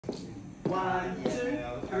1,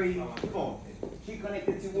 2, 3, 4. Keep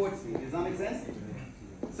connected towards me. Does that make sense?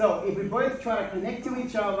 So if we both try to connect to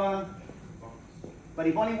each other, but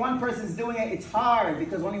if only one person's doing it, it's hard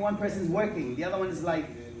because only one person's working. The other one is like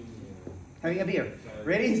having a beer.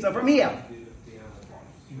 Ready? So from here,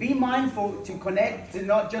 be mindful to connect, to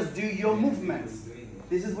not just do your movements.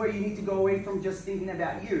 This is where you need to go away from just thinking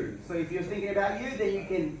about you. So if you're thinking about you, then you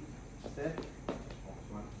can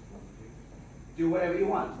do whatever you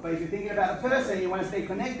want. But if you're thinking about a person, you want to stay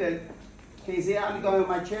connected. Can you see how I'm going?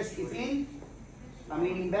 My chest is in. I'm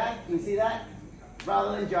leaning back. Can you see that?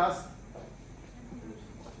 Rather than just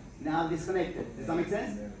now disconnected. Does that make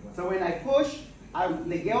sense? So when I push,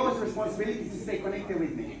 the girl's responsibility is to stay connected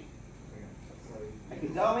with me. I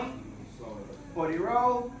keep going. Body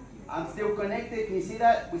roll. I'm still connected. Can you see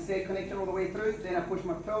that? We stay connected all the way through. Then I push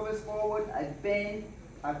my pelvis forward. I bend.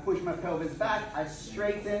 I push my pelvis back. I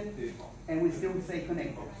straighten. And we still stay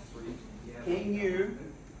connected. Can you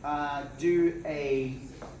do a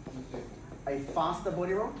faster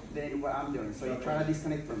body roll than what I'm doing? So you try to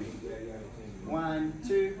disconnect from me. 1,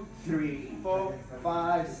 2, 3, 4,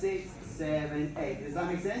 5, 6, 7, 8. Does that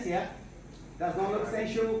make sense? Yeah? Does not look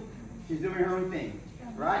sensual. She's doing her own thing.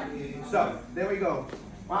 Right? So, there we go.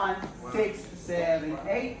 1, 6, 7,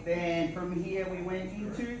 8. Then from here we went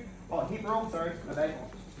into, hip roll, sorry. Okay.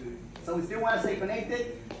 So we still want to stay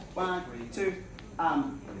connected. 1, 2.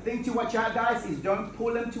 Thing to watch out, guys, is don't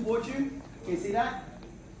pull them towards you. Can you see that?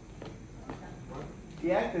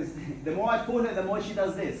 Yeah, because the more I pull her, the more she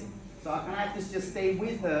does this. So I can have to just stay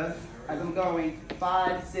with her as I'm going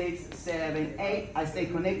 5, 6, 7, 8. I stay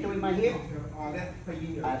connected with my hip.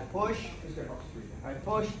 I push. I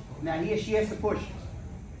push. Now here she has to push.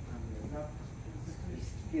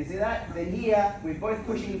 You see that? Then here we're both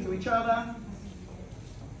pushing into each other.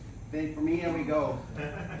 Then from here we go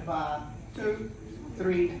 5, 2,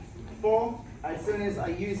 3, 4. As soon as I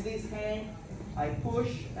use this hand, I push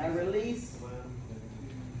and release.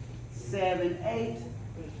 7, 8.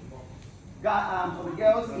 For the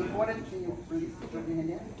girls, important. Can you please drop your hand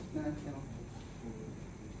down? No.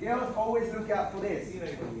 Girls, always look out for this.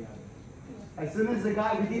 As soon as the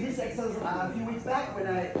guy, we did this exercise a few weeks back when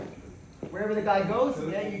wherever the guy goes,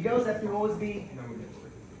 yeah, you girls have to always be.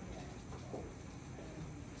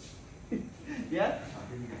 Yeah?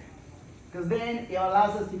 Because then it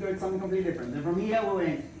allows us to go to something completely different. Then from here we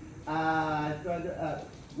went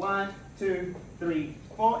 1, 2, 3,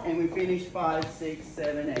 4, and we finished 5, 6,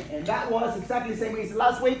 7, 8. And that was exactly the same way as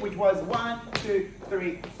last week, which was 1, 2,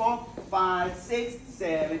 3, 4, 5, 6,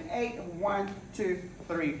 7, 8. 1, 2,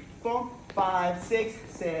 3, 4, 5, 6,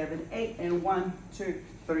 7, 8. And 1, 2,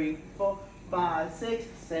 3, 4, 5, 6,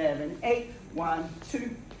 7, 8. 1,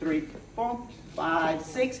 2, 3, 4, 5,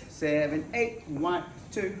 6, 7, 8. 1,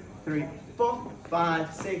 2, 3, 4,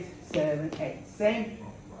 5, 6, 7, 8. Same.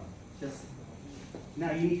 Just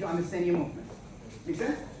now you need to understand your movements. Make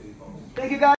sense? Thank you, guys.